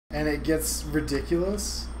and it gets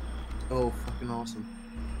ridiculous. Oh, fucking awesome.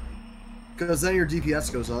 Because then your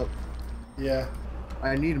DPS goes up. Yeah.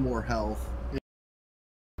 I need more health. Yeah.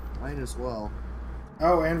 Might as well.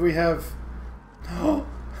 Oh, and we have...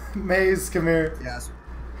 Maze, come here. Yes.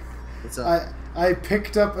 What's up? I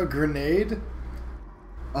picked up a grenade.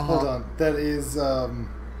 Hold on. That is,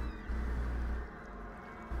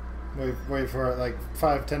 Wait for it, like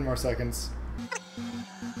 5-10 more seconds.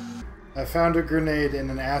 I found a grenade in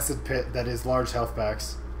an acid pit that is large health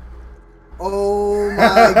packs. Oh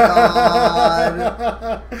my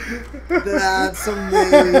god! That's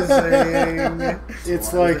amazing!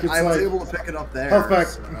 It's I like... was able to pick it up there. Health pack!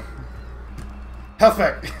 So. Health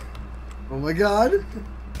pack! Oh my god!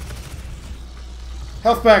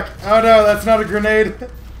 Health pack! Oh no, that's not a grenade!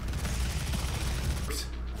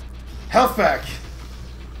 Health pack!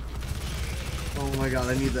 Oh my god,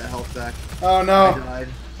 I need that health pack. Oh no! I died.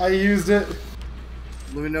 I used it.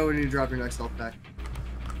 Let me know when you drop your next health pack.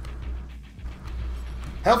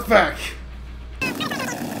 Health pack!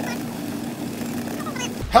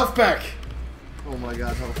 Health pack! Oh my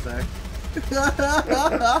god, health pack.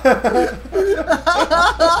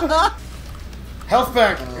 Health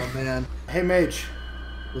pack! Oh man. Hey mage.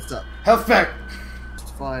 What's up? Health pack! It's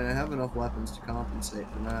fine, I have enough weapons to compensate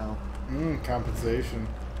for now. Compensation.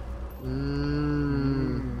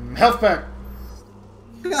 Health pack!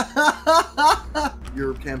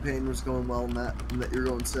 Your campaign was going well in that you're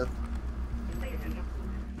going Sith.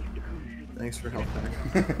 Thanks for health pack.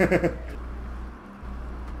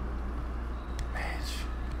 Mage.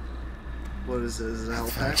 What is it? Is it a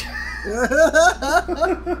health pack?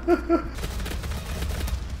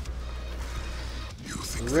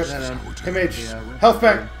 Rip. Hey mage. Yeah, health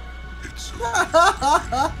pack!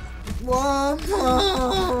 Whoa!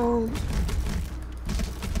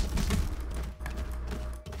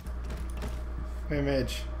 Hey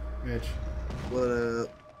mage. Mage. What a...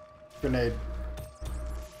 Grenade.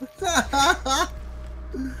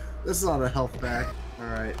 This is not a health pack.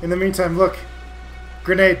 Alright. In the meantime, look.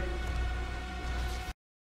 Grenade.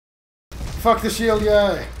 Fuck the shield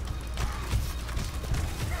guy.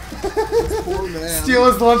 Poor man. Steal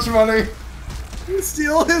his lunch money.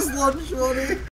 Steal his lunch money.